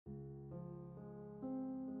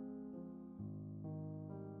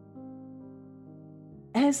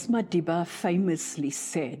As Madiba famously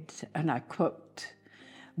said, and I quote,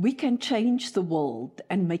 "We can change the world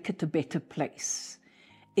and make it a better place.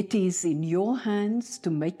 It is in your hands to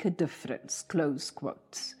make a difference," close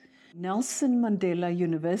quotes. Nelson Mandela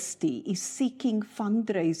University is seeking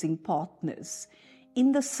fundraising partners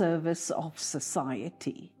in the service of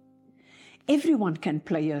society. Everyone can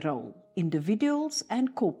play a role, individuals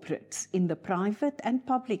and corporates in the private and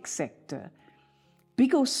public sector,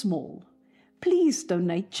 big or small. Please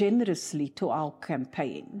donate generously to our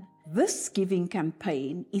campaign. This giving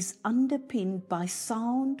campaign is underpinned by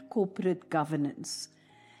sound corporate governance,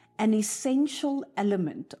 an essential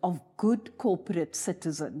element of good corporate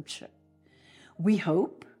citizenship. We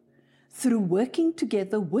hope, through working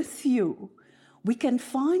together with you, we can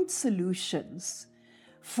find solutions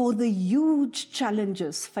for the huge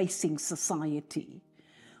challenges facing society.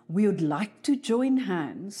 We would like to join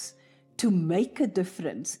hands to make a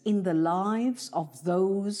difference in the lives of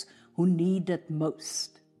those who need it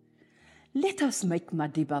most. Let us make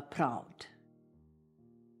Madiba proud.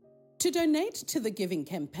 To donate to the Giving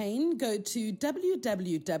Campaign, go to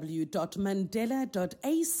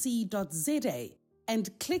www.mandela.ac.za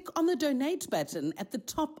and click on the donate button at the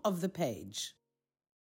top of the page.